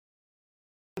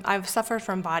I've suffered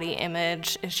from body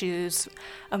image issues,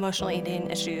 emotional eating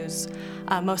issues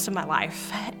most of my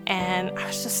life, and I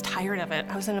was just tired of it.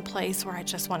 I was in a place where I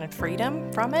just wanted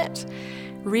freedom from it.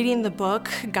 Reading the book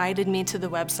guided me to the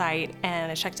website,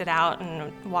 and I checked it out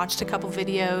and watched a couple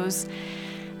videos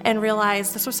and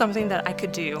realized this was something that I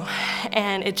could do,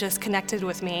 and it just connected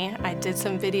with me. I did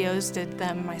some videos, did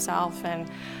them myself, and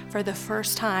for the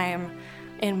first time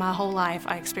in my whole life,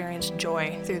 I experienced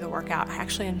joy through the workout. I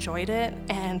actually enjoyed it,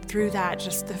 and through that,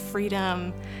 just the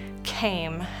freedom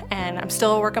came. And I'm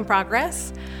still a work in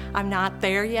progress. I'm not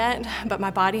there yet, but my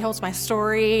body holds my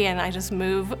story, and I just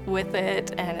move with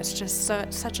it, and it's just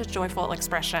such a joyful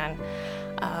expression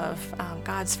of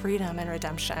God's freedom and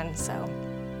redemption. So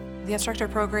the instructor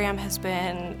program has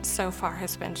been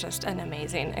just an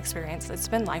amazing experience. It's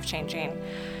been life-changing.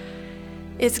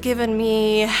 It's given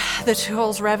me the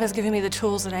tools, Rev has given me the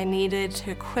tools that I needed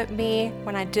to equip me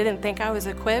when I didn't think I was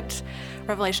equipped.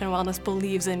 Revelation Wellness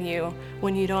believes in you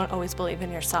when you don't always believe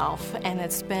in yourself. And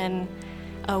it's been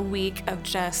a week of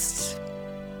just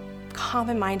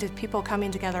common-minded people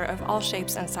coming together of all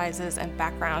shapes and sizes and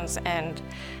backgrounds. And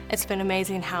it's been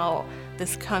amazing how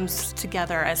this comes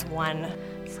together as one.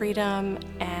 Freedom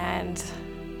and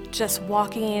just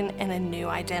walking in a new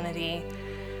identity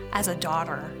as a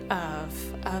daughter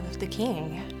of the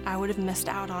King. I would have missed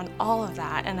out on all of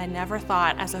that, and I never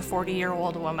thought as a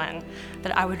 40-year-old woman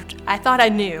that I thought I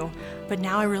knew, but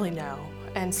now I really know.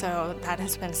 And so that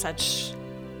has been such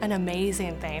an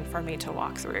amazing thing for me to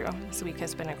walk through. This week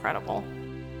has been incredible.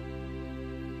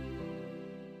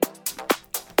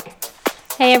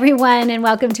 Hey everyone, and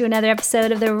welcome to another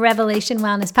episode of the Revelation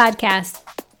Wellness Podcast.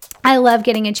 I love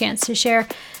getting a chance to share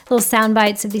little sound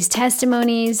bites of these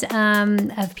testimonies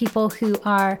of people who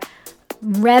are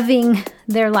revving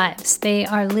their lives. They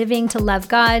are living to love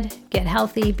God, get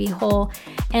healthy, be whole,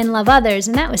 and love others.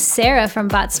 And that was Sarah from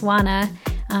Botswana.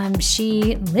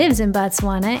 She lives in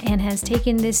Botswana and has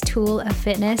taken this tool of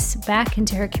fitness back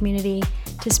into her community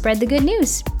to spread the good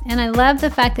news. And I love the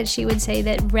fact that she would say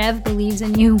that Rev believes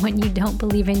in you when you don't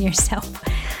believe in yourself.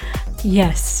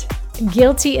 Yes.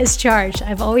 Guilty as charged.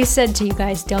 I've always said to you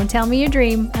guys, don't tell me your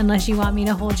dream unless you want me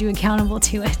to hold you accountable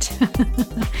to it.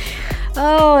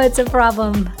 Oh, it's a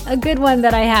problem. A good one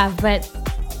that I have. But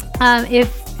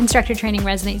if instructor training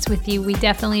resonates with you, we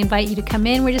definitely invite you to come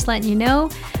in. We're just letting you know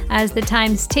as the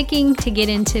time's ticking to get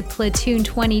into Platoon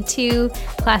 22.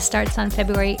 Class starts on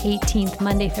February 18th,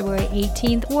 Monday, February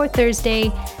 18th, or Thursday,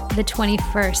 the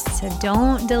 21st. So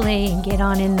don't delay and get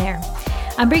on in there.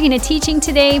 I'm bringing a teaching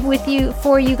today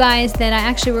for you guys that I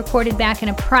actually recorded back in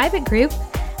a private group,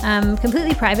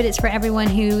 completely private. It's for everyone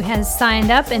who has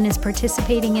signed up and is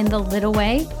participating in the Little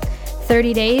Way.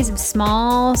 30 days of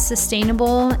small,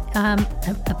 sustainable,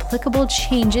 applicable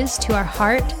changes to our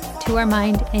heart, to our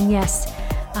mind, and yes,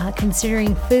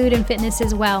 considering food and fitness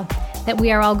as well, that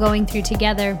we are all going through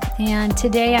together. And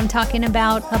today I'm talking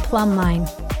about a plumb line.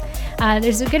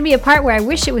 There's going to be a part where I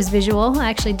wish it was visual.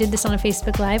 I actually did this on a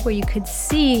Facebook Live where you could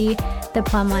see the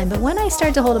plumb line. But when I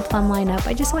start to hold a plumb line up,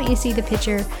 I just want you to see the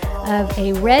picture of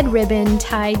a red ribbon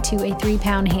tied to a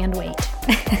 3-pound hand weight.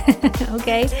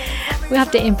 Okay? We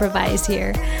have to improvise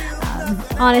here.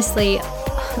 Honestly,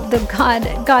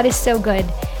 God is so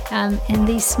good. And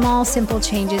these small, simple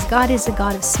changes, God is a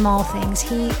God of small things.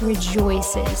 He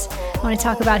rejoices. I want to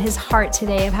talk about his heart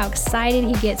today, of how excited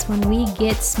he gets when we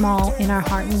get small in our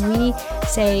heart, when we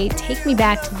say, take me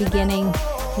back to the beginning,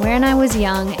 when I was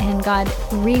young, and God,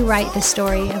 rewrite the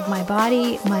story of my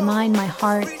body, my mind, my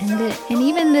heart, and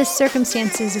even the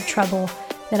circumstances of trouble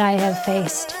that I have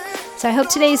faced. So I hope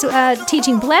today's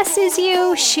teaching blesses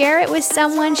you. Share it with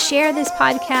someone. Share this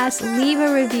podcast. Leave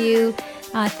a review.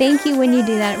 Thank you when you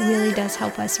do that. It really does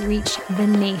help us reach the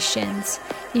nations.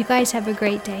 You guys have a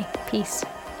great day. Peace.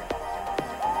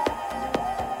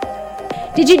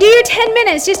 Did you do your 10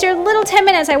 minutes? Just your little 10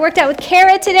 minutes. I worked out with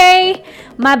Kara today.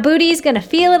 My booty's going to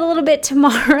feel it a little bit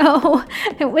tomorrow.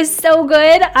 It was so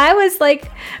good. I was like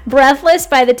breathless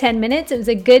by the 10 minutes. It was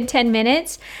a good 10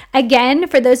 minutes. Again,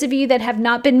 for those of you that have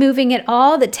not been moving at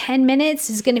all, the 10 minutes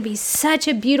is going to be such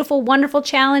a beautiful, wonderful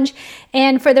challenge.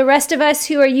 And for the rest of us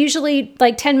who are usually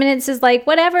like 10 minutes is like,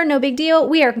 whatever, no big deal.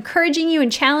 We are encouraging you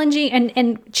and challenging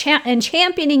and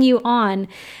championing you on.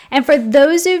 And for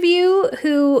those of you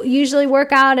who usually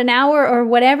work out an hour or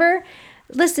whatever,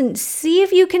 listen, see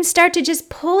if you can start to just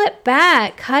pull it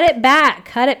back, cut it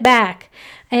back.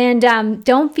 And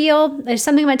don't feel, there's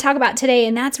something I'm going to talk about today,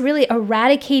 and that's really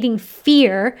eradicating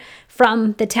fear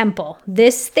from the temple.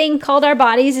 This thing called our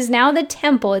bodies is now the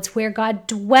temple. It's where God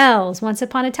dwells. Once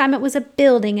upon a time it was a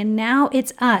building, and now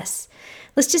it's us.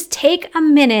 Let's just take a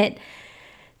minute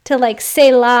to like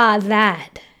Selah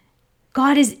that.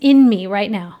 God is in me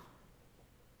right now.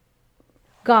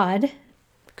 God,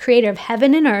 creator of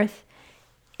heaven and earth,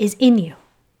 is in you.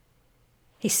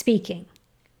 He's speaking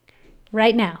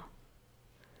right now.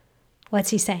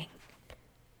 What's he saying?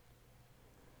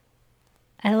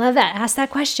 I love that. Ask that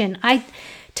question.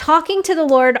 Talking to the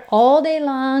Lord all day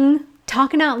long,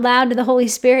 talking out loud to the Holy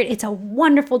Spirit, it's a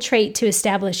wonderful trait to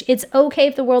establish. It's okay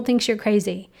if the world thinks you're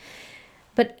crazy.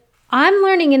 But I'm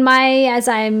learning as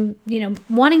I'm,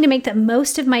 wanting to make the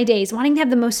most of my days, wanting to have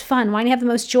the most fun, wanting to have the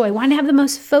most joy, wanting to have the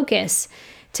most focus,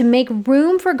 to make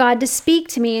room for God to speak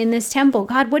to me in this temple.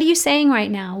 God, what are you saying right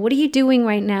now? What are you doing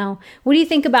right now? What do you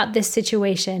think about this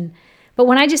situation? But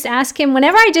when I just ask him,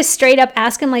 whenever I just straight up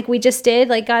ask him like we just did,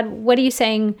 like, God, what are you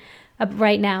saying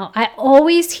right now? I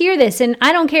always hear this. And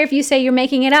I don't care if you say you're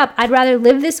making it up. I'd rather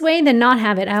live this way than not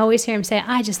have it. I always hear him say,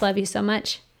 I just love you so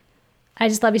much. I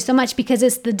just love you so much, because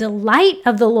it's the delight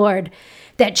of the Lord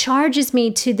that charges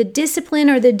me to the discipline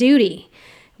or the duty.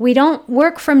 We don't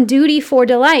work from duty for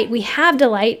delight. We have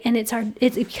delight, and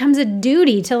it becomes a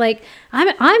duty to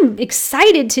I'm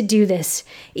excited to do this,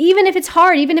 even if it's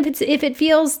hard, even if it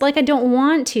feels like I don't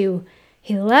want to.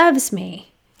 He loves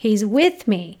me. He's with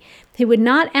me. He would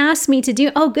not ask me to do.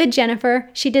 Oh, good, Jennifer.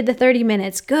 She did the 30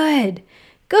 minutes. Good.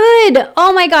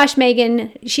 Oh my gosh,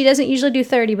 Megan. She doesn't usually do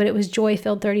 30, but it was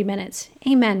joy-filled 30 minutes.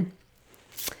 Amen.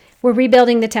 We're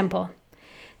rebuilding the temple.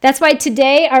 That's why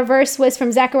today our verse was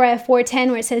from Zechariah 4:10,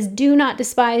 where it says, do not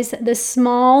despise the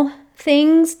small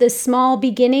things, the small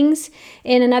beginnings.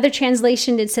 In another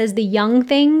translation, it says the young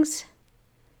things.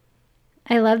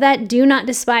 I love that. Do not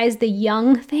despise the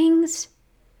young things.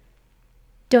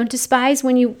 Don't despise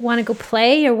when you want to go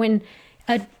play, or when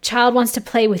a child wants to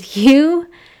play with you.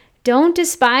 Don't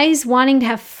despise wanting to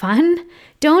have fun.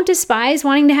 Don't despise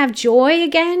wanting to have joy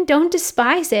again. Don't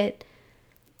despise it.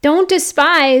 Don't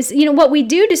despise, what we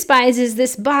do despise is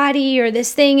this body or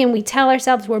this thing, and we tell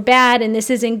ourselves we're bad and this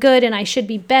isn't good and I should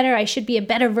be better. I should be a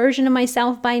better version of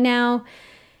myself by now.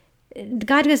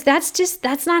 God goes,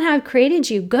 that's not how I've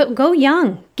created you. Go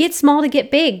young. Get small to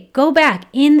get big. Go back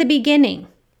in the beginning.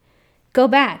 Go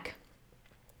back.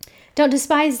 Don't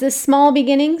despise the small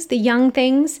beginnings, the young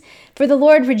things, for the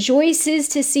Lord rejoices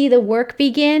to see the work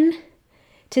begin,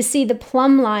 to see the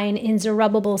plumb line in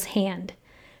Zerubbabel's hand.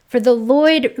 For the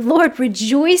Lord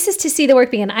rejoices to see the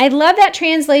work begin. I love that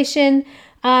translation.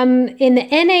 In the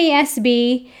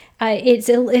NASB,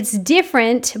 it's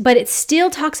different, but it still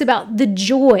talks about the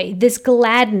joy, this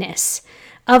gladness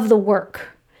of the work.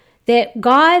 That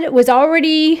God was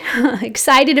already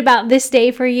excited about this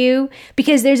day for you,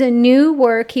 because there's a new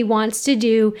work he wants to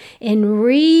do in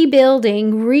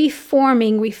rebuilding,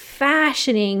 reforming,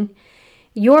 refashioning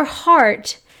your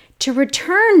heart to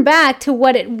return back to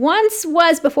what it once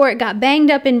was before it got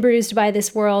banged up and bruised by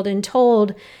this world and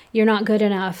told you're not good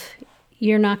enough,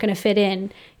 you're not going to fit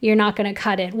in, you're not going to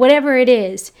cut it, whatever it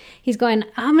is. He's going,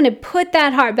 I'm going to put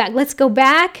that heart back. Let's go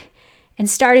back and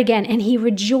start again. And he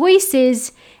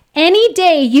rejoices. Any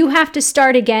day you have to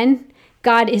start again,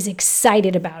 God is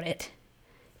excited about it.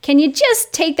 Can you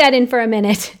just take that in for a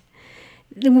minute?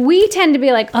 We tend to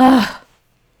be like, I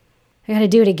got to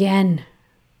do it again.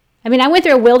 I mean, I went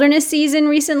through a wilderness season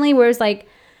recently where it's like,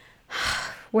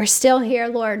 we're still here,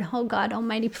 Lord. Oh, God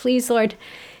Almighty, please, Lord,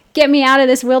 get me out of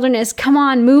this wilderness. Come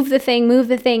on, move the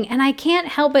thing. And I can't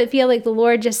help but feel like the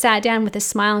Lord just sat down with a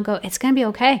smile and go, it's going to be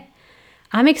okay.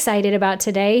 I'm excited about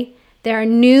today. There are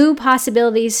new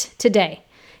possibilities today.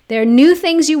 There are new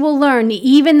things you will learn,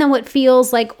 even though it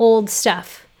feels like old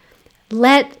stuff.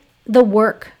 Let the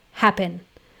work happen.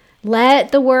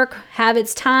 Let the work have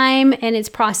its time and its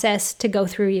process to go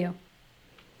through you.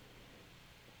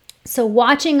 So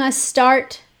watching us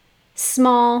start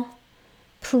small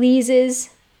pleases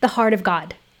the heart of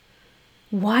God.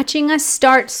 Watching us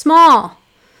start small.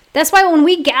 That's why when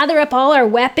we gather up all our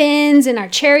weapons and our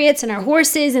chariots and our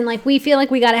horses and we feel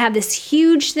like we got to have this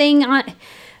huge thing on,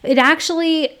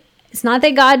 it's not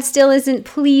that God still isn't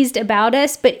pleased about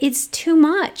us, but it's too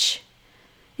much.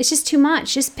 It's just too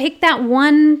much. Just pick that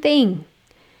one thing.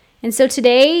 And so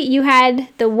today you had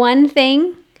the one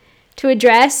thing to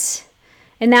address,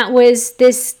 and that was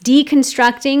this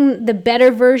deconstructing the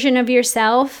better version of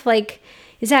yourself.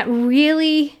 Is that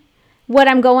really what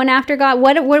I'm going after, God?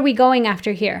 What are we going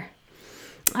after here?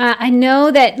 I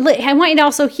know that, I want you to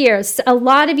also hear, a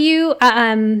lot of you,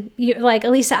 you're like,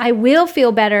 Elisa, I will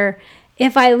feel better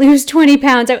if I lose 20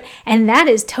 pounds. And that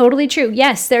is totally true.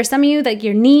 Yes, there are some of you that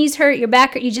your knees hurt, your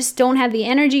back hurt, you just don't have the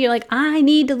energy. You're like, I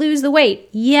need to lose the weight.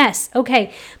 Yes,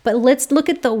 okay. But let's look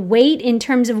at the weight in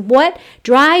terms of what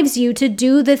drives you to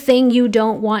do the thing you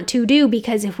don't want to do.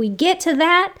 Because if we get to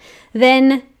that,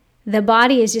 then the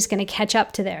body is just going to catch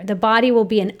up to there. The body will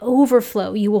be an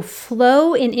overflow. You will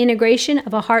flow in integration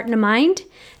of a heart and a mind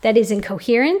that is in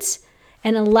coherence,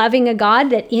 and a loving a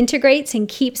God that integrates and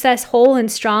keeps us whole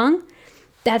and strong.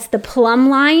 That's the plumb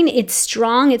line. It's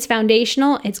strong, it's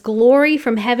foundational, it's glory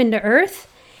from heaven to earth.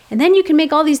 And then you can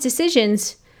make all these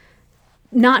decisions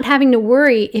not having to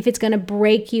worry if it's going to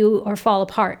break you or fall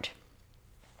apart.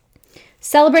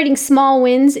 Celebrating small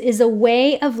wins is a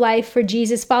way of life for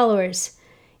Jesus followers.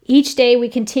 Each day we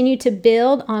continue to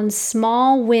build on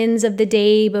small wins of the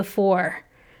day before.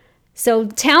 So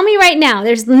tell me right now,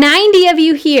 there's 90 of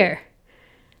you here.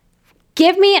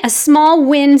 Give me a small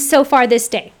win so far this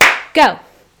day. Go.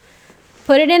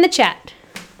 Put it in the chat.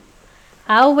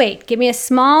 I'll wait. Give me a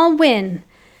small win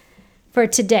for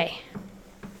today.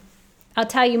 I'll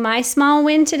tell you my small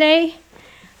win today.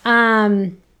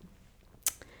 I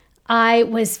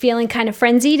was feeling kind of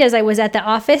frenzied as I was at the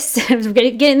office. I was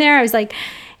getting there. I was like,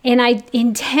 and I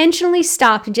intentionally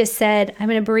stopped and just said, I'm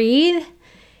going to breathe.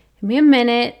 Give me a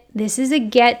minute. This is a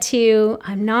get to.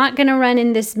 I'm not going to run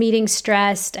in this meeting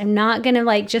stressed. I'm not going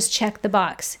to just check the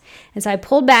box. And so I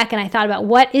pulled back and I thought about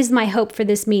what is my hope for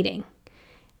this meeting.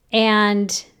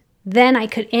 And then I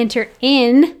could enter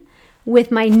in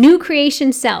with my new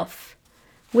creation self,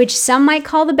 which some might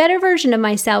call the better version of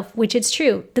myself, which it's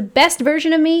true. The best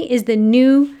version of me is the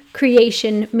new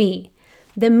creation me.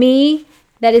 The me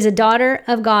that is a daughter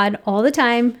of God all the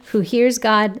time, who hears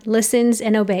God, listens,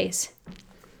 and obeys.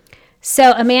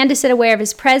 So Amanda said, aware of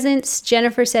his presence.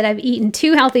 Jennifer said, I've eaten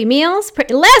 2 healthy meals.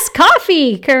 Less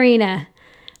coffee, Karina.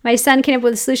 My son came up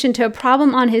with a solution to a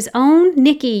problem on his own.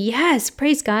 Nikki, yes,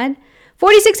 praise God.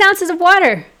 46 ounces of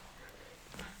water.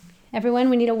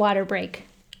 Everyone, we need a water break.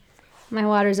 My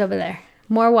water's over there.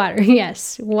 More water,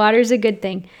 yes. Water's a good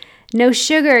thing. No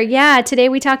sugar. Yeah, today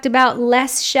we talked about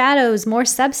less shadows, more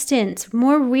substance,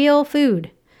 more real food.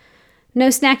 No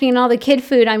snacking and all the kid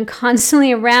food I'm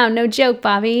constantly around. No joke,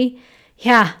 Bobby.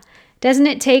 Yeah. Doesn't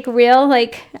it take real,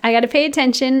 I got to pay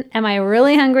attention. Am I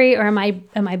really hungry, or am I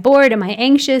bored? Am I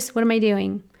anxious? What am I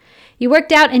doing? You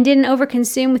worked out and didn't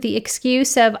overconsume with the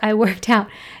excuse of I worked out.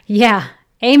 Yeah.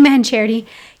 Amen, Charity.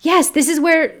 Yes, this is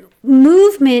where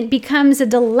movement becomes a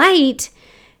delight,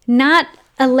 not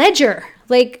a ledger.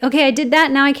 Okay, I did that,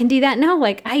 now I can do that. No,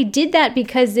 I did that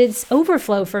because it's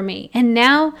overflow for me. And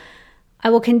now I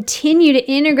will continue to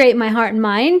integrate my heart and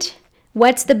mind.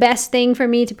 What's the best thing for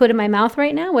me to put in my mouth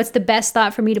right now? What's the best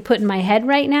thought for me to put in my head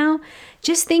right now?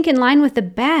 Just think in line with the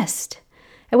best.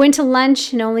 I went to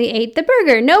lunch and only ate the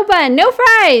burger. No bun, no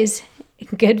fries.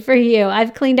 Good for you.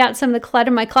 I've cleaned out some of the clutter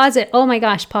in my closet. Oh my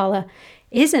gosh, Paula.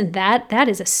 Isn't that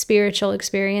is a spiritual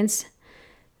experience.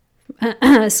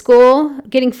 School,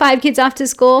 getting 5 kids off to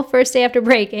school, first day after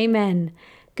break. Amen.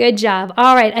 Good job.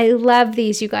 All right. I love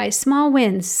these, you guys. Small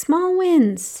wins. Small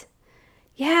wins.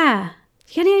 Yeah.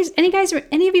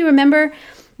 Any of you remember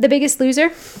The Biggest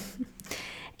Loser?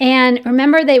 And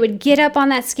remember, they would get up on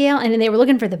that scale and they were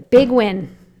looking for the big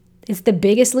win. It's The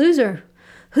Biggest Loser.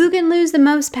 Who can lose the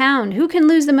most pound? Who can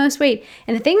lose the most weight?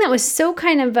 And the thing that was so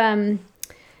kind of,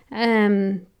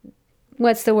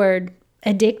 what's the word?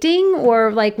 Addicting,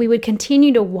 or we would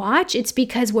continue to watch, it's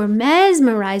because we're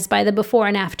mesmerized by the before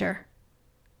and after.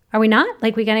 Are we not?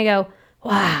 We're going to go,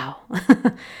 wow,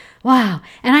 wow.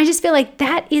 And I just feel like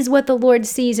that is what the Lord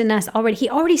sees in us already.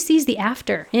 He already sees the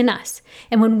after in us.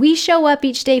 And when we show up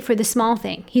each day for the small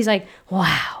thing, he's like,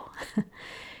 wow,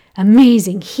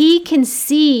 amazing. He can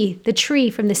see the tree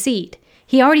from the seed.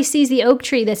 He already sees the oak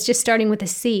tree that's just starting with a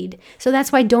seed. So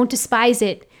that's why don't despise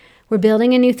it. We're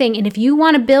building a new thing. And if you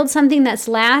want to build something that's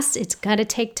lasts, it's got to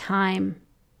take time.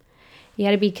 You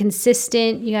got to be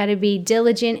consistent. You got to be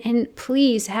diligent. And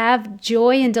please have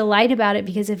joy and delight about it,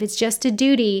 because if it's just a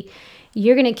duty,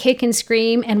 you're going to kick and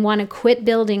scream and want to quit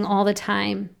building all the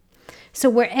time. So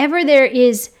wherever there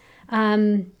is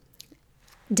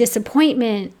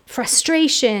disappointment,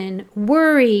 frustration,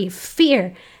 worry,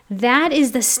 fear, that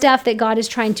is the stuff that God is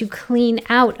trying to clean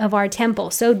out of our temple.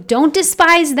 So don't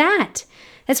despise that.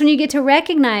 That's when you get to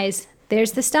recognize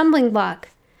there's the stumbling block.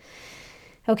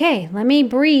 Okay, let me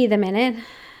breathe a minute.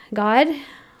 God,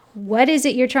 what is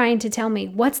it you're trying to tell me?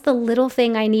 What's the little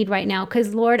thing I need right now?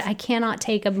 Because, Lord, I cannot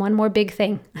take one more big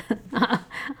thing.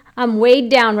 I'm weighed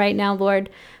down right now, Lord.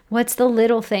 What's the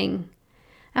little thing?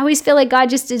 I always feel like God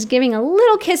just is giving a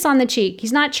little kiss on the cheek.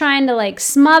 He's not trying to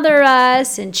smother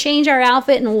us and change our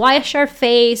outfit and wash our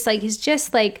face. He's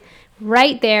just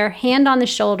right there, hand on the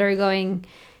shoulder going,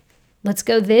 let's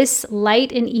go this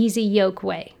light and easy yoke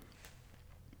way.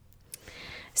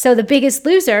 So The Biggest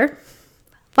Loser,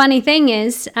 funny thing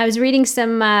is, I was reading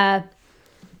some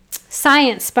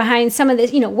science behind some of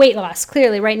this, weight loss.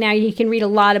 Clearly, right now you can read a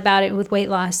lot about it with weight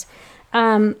loss.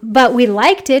 But we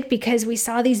liked it because we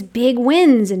saw these big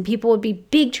wins and people would be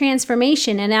big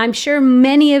transformation. And I'm sure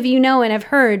many of you know and have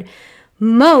heard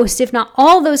most, if not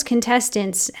all those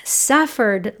contestants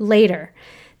suffered later.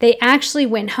 They actually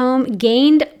went home,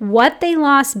 gained what they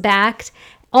lost back,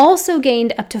 also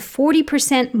gained up to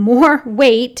 40% more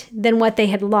weight than what they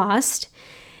had lost.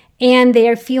 And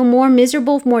they feel more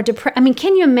miserable, more depressed. I mean,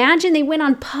 can you imagine? They went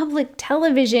on public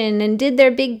television and did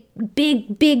their big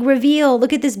reveal.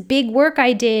 Look at this big work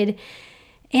I did.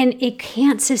 And it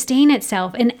can't sustain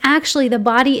itself. And actually, the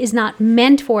body is not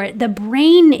meant for it. The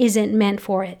brain isn't meant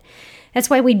for it. That's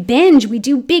why we binge. We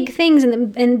do big things.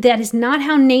 And that is not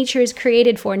how nature is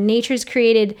created for. Nature is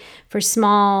created for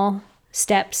small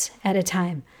steps at a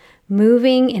time.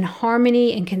 Moving in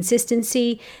harmony and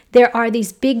consistency. There are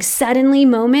these big suddenly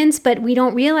moments, but we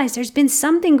don't realize there's been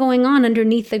something going on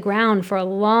underneath the ground for a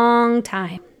long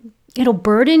time. It'll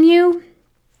burden you,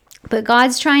 but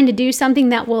God's trying to do something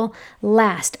that will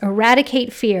last.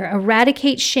 Eradicate fear,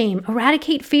 eradicate shame,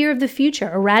 eradicate fear of the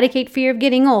future, eradicate fear of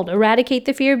getting old, eradicate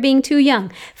the fear of being too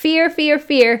young.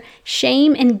 Fear,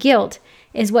 shame, and guilt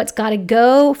is what's got to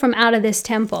go from out of this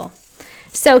temple.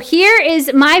 So here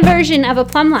is my version of a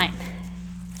plumb line.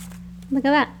 Look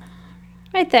at that.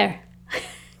 Right there.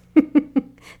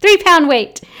 3-pound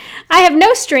weight. I have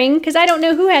no string because I don't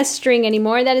know who has string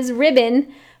anymore. That is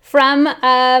ribbon from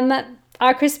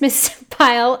our Christmas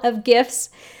pile of gifts.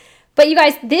 But you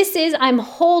guys, I'm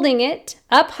holding it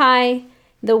up high,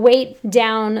 the weight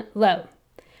down low.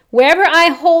 Wherever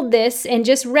I hold this and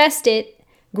just rest it,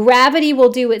 gravity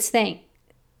will do its thing.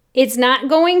 It's not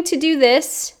going to do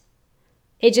this.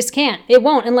 It just can't. It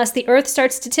won't unless the earth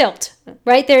starts to tilt,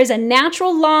 right? There is a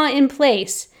natural law in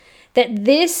place that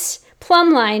this plumb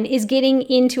line is getting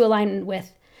into alignment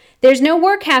with. There's no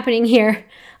work happening here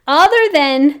other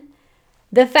than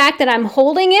the fact that I'm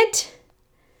holding it,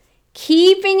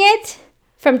 keeping it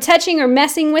from touching or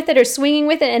messing with it or swinging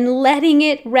with it, and letting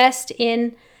it rest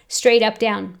in straight up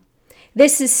down.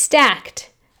 This is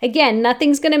stacked. Again,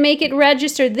 nothing's going to make it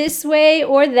register this way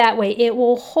or that way. It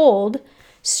will hold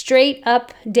straight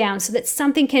up down so that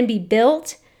something can be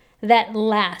built that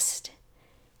lasts.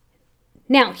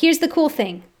 Now, here's the cool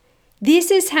thing.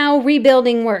 This is how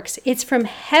rebuilding works. It's from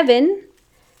heaven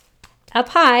up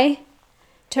high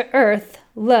to earth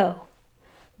low.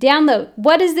 Down low.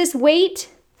 What is this weight?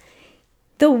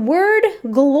 The word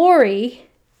glory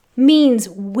means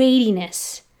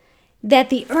weightiness. That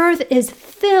the earth is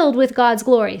filled with God's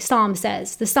glory, Psalm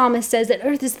says. The psalmist says that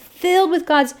earth is filled with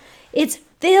God's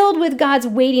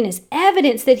weightiness,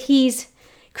 evidence that he's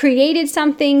created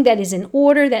something that is in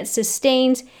order, that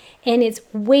sustains, and it's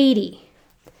weighty.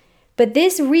 But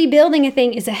this rebuilding a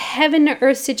thing is a heaven to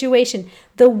earth situation.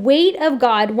 The weight of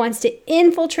God wants to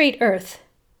infiltrate earth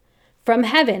from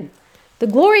heaven. The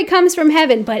glory comes from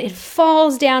heaven, but it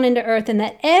falls down into earth, and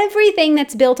that everything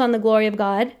that's built on the glory of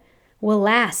God will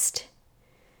last.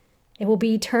 It will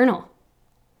be eternal.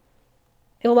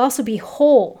 It will also be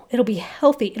whole. It'll be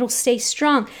healthy. It'll stay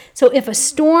strong. So if a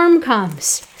storm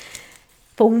comes,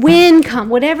 if a wind comes,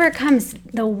 whatever it comes,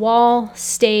 the wall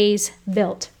stays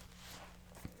built.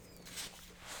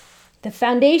 The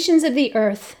foundations of the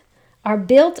earth are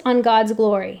built on God's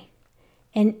glory.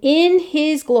 And in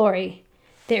his glory,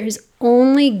 there is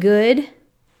only good,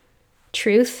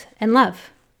 truth, and love.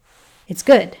 It's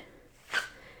good.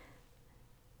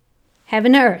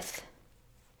 Heaven to earth.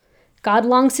 God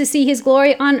longs to see his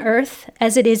glory on earth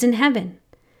as it is in heaven.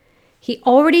 He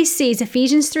already sees,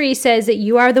 Ephesians 3 says that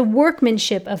you are the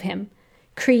workmanship of him,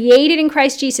 created in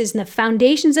Christ Jesus in the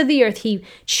foundations of the earth. He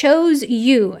chose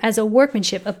you as a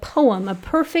workmanship, a poem, a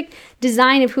perfect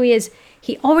design of who he is.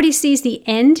 He already sees the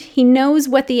end. He knows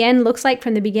what the end looks like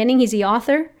from the beginning. He's the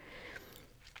author.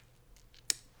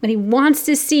 But he wants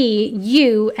to see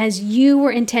you as you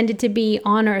were intended to be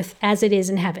on earth as it is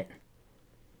in heaven.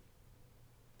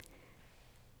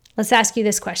 Let's ask you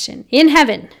this question. In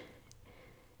heaven,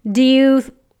 do you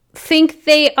think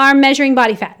they are measuring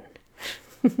body fat?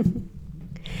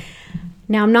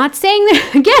 Now, I'm not saying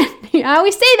that, again, I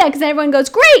always say that because everyone goes,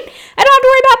 great, I don't have to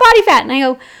worry about body fat. And I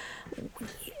go,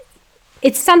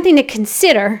 it's something to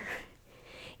consider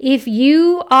if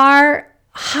you are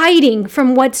hiding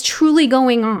from what's truly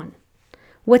going on.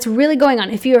 What's really going on.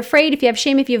 If you're afraid, if you have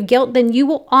shame, if you have guilt, then you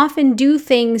will often do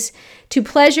things to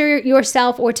pleasure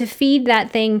yourself or to feed that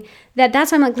thing.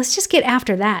 That's why I'm like, let's just get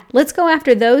after that. Let's go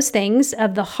after those things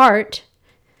of the heart.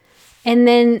 And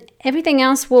then everything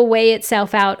else will weigh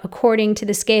itself out according to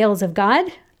the scales of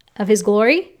God, of his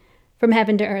glory, from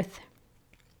heaven to earth.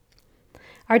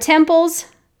 Our temples,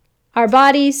 our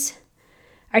bodies,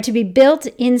 are to be built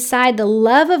inside the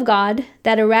love of God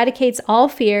that eradicates all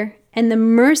fear and the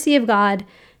mercy of God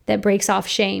that breaks off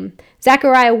shame.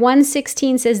 Zechariah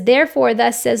 1:16 says, "Therefore,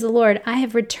 thus says the Lord, I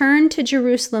have returned to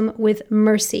Jerusalem with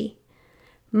mercy.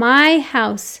 My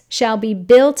house shall be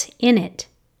built in it,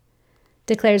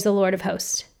 declares the Lord of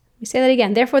hosts." We say that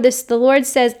again. Therefore, the Lord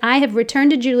says, I have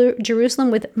returned to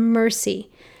Jerusalem with mercy.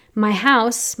 My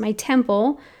house, my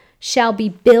temple, shall be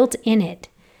built in it.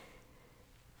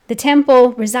 The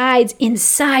temple resides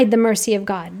inside the mercy of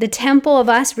God. The temple of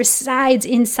us resides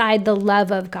inside the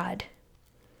love of God.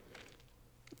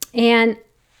 And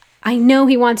I know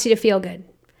he wants you to feel good.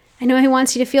 I know he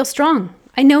wants you to feel strong.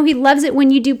 I know he loves it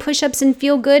when you do push-ups and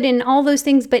feel good and all those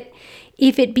things. But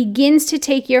if it begins to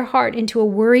take your heart into a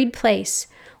worried place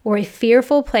or a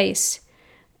fearful place,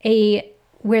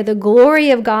 where the glory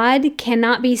of God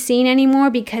cannot be seen anymore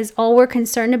because all we're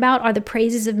concerned about are the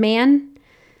praises of man,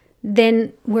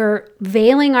 then we're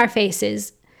veiling our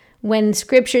faces when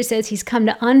Scripture says he's come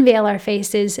to unveil our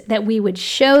faces, that we would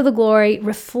show the glory,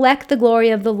 reflect the glory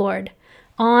of the Lord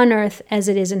on earth as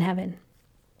it is in heaven.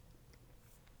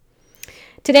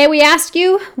 Today we ask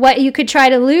you what you could try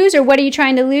to lose, or what are you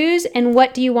trying to lose, and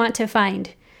what do you want to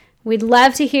find? We'd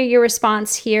love to hear your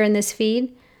response here in this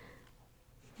feed.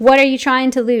 What are you trying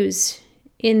to lose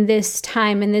in this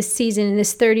time, in this season, in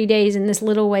this 30 days, in this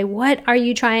little way? What are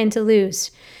you trying to lose?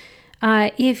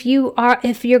 If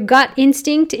your gut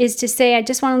instinct is to say, I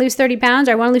just want to lose 30 pounds,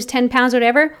 or I want to lose 10 pounds,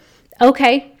 whatever,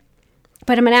 okay.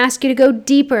 But I'm going to ask you to go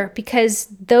deeper, because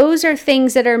those are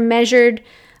things that are measured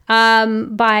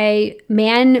by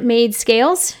man-made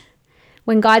scales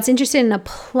when God's interested in a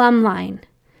plumb line.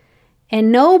 And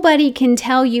nobody can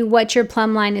tell you what your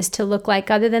plumb line is to look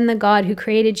like other than the God who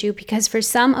created you. Because for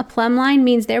some, a plumb line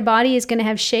means their body is going to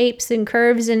have shapes and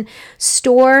curves and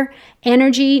store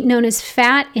energy known as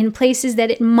fat in places that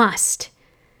it must.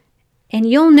 And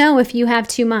you'll know if you have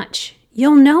too much.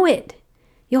 You'll know it.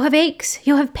 You'll have aches.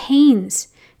 You'll have pains.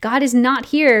 God is not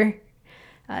here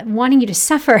wanting you to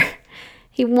suffer.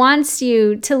 He wants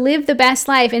you to live the best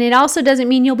life. And it also doesn't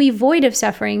mean you'll be void of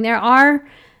suffering. There are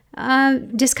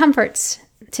discomforts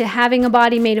to having a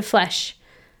body made of flesh,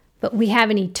 but we have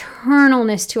an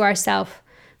eternalness to ourself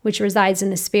which resides in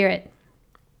the spirit.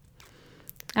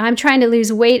 I'm trying to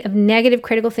lose weight of negative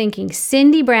critical thinking.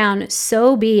 Cindy Brown,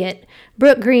 so be it.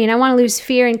 Brooke Green, I want to lose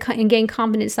fear and gain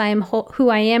confidence. I am who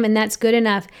I am, and that's good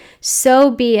enough.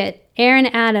 So be it. Aaron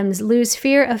Adams, lose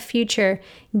fear of future,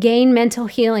 gain mental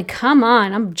healing. Come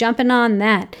on, I'm jumping on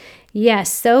that.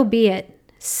 Yes, so be it.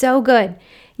 So good.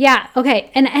 Yeah,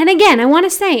 okay. And again, I want to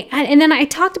say, and then I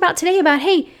talked about today about,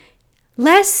 hey,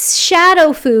 less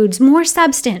shadow foods, more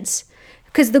substance.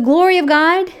 Because the glory of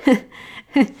God,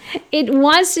 it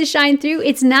wants to shine through.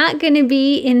 It's not going to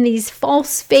be in these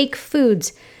false, fake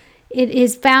foods. It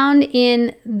is found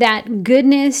in that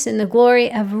goodness and the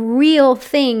glory of real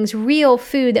things, real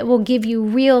food that will give you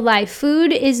real life.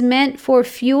 Food is meant for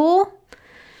fuel,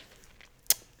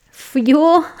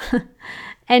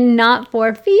 and not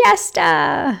for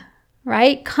fiesta,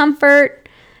 right? Comfort.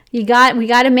 We got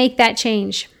to make that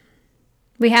change.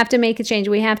 We have to make a change.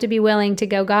 We have to be willing to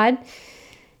go, God,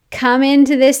 come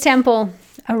into this temple,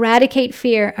 eradicate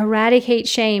fear, eradicate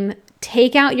shame,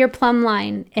 take out your plumb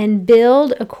line, and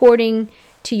build according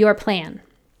to your plan.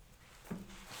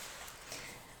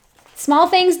 Small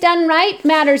things done right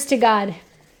matters to God.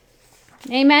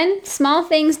 Amen? Small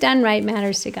things done right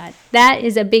matters to God. That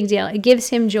is a big deal. It gives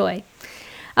him joy.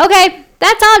 Okay,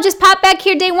 that's all. Just pop back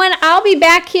here day one. I'll be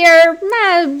back here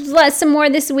some more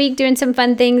this week doing some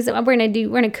fun things. We're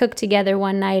gonna cook together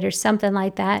one night or something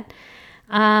like that.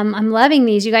 I'm loving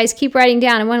these. You guys keep writing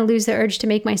down. I want to lose the urge to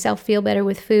make myself feel better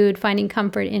with food, finding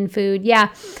comfort in food. Yeah.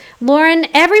 Lauren,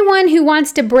 everyone who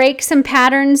wants to break some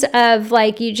patterns of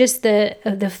like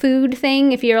the food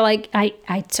thing, if you're like,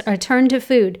 I turn to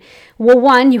food. Well,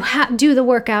 one, you do the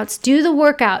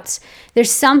workouts.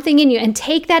 There's something in you, and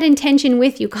take that intention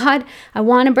with you. God, I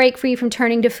want to break free from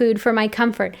turning to food for my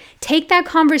comfort. Take that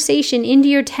conversation into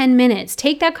your 10 minutes.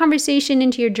 Take that conversation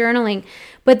into your journaling.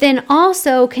 But then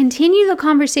also continue the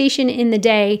conversation in the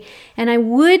day. And I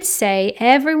would say,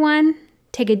 everyone,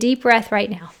 take a deep breath right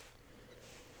now.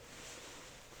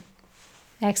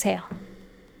 Exhale.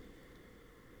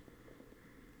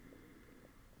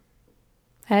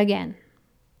 Again.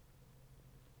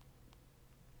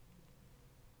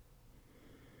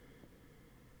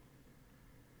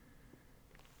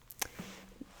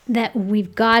 That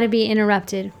we've got to be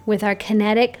interrupted with our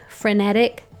kinetic,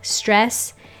 frenetic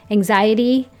stress,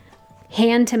 anxiety,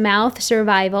 hand-to-mouth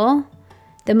survival.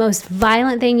 The most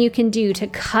violent thing you can do to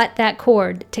cut that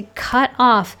cord, to cut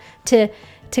off, to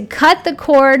cut the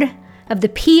cord of the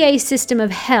PA system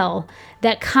of hell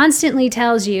that constantly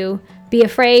tells you, be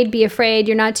afraid,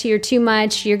 you're too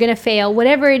much, you're going to fail,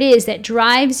 whatever it is that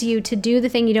drives you to do the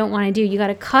thing you don't want to do, you got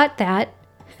to cut that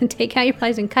and take out your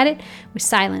place and cut it with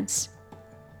silence.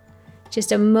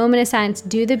 Just a moment of silence.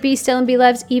 Do the be still and be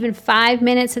loved, even 5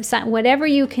 minutes of silence, whatever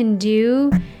you can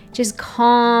do. Just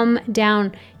calm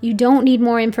down. You don't need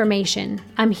more information.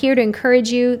 I'm here to encourage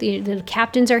you. The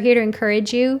captains are here to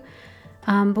encourage you.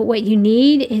 But what you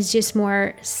need is just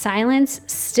more silence,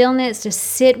 stillness, to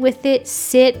sit with it,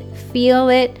 feel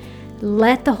it.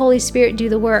 Let the Holy Spirit do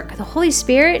the work. The Holy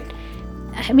Spirit,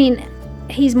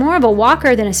 he's more of a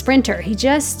walker than a sprinter.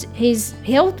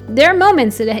 There are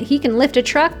moments that he can lift a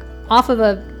truck off of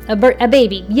a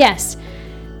baby, yes.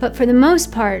 But for the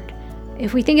most part,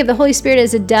 if we think of the Holy Spirit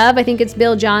as a dove, I think it's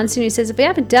Bill Johnson who says, if we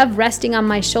have a dove resting on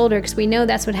my shoulder, because we know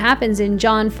that's what happens in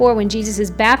John 4 when Jesus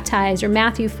is baptized, or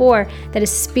Matthew 4, that a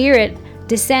spirit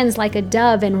descends like a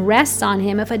dove and rests on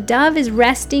him. If a dove is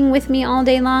resting with me all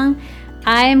day long,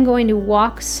 I am going to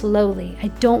walk slowly. I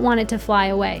don't want it to fly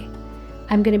away.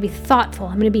 I'm going to be thoughtful.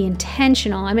 I'm going to be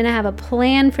intentional. I'm going to have a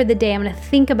plan for the day. I'm going to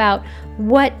think about,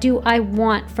 what do I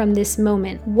want from this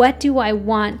moment? What do I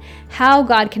want? How,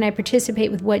 God, can I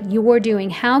participate with what you're doing?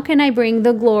 How can I bring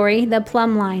the glory, the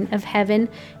plumb line of heaven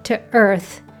to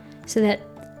earth, so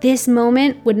that this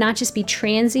moment would not just be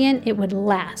transient, it would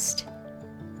last?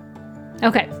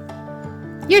 Okay.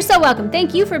 You're so welcome.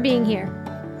 Thank you for being here.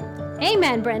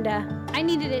 Amen, Brenda. I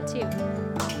needed it too.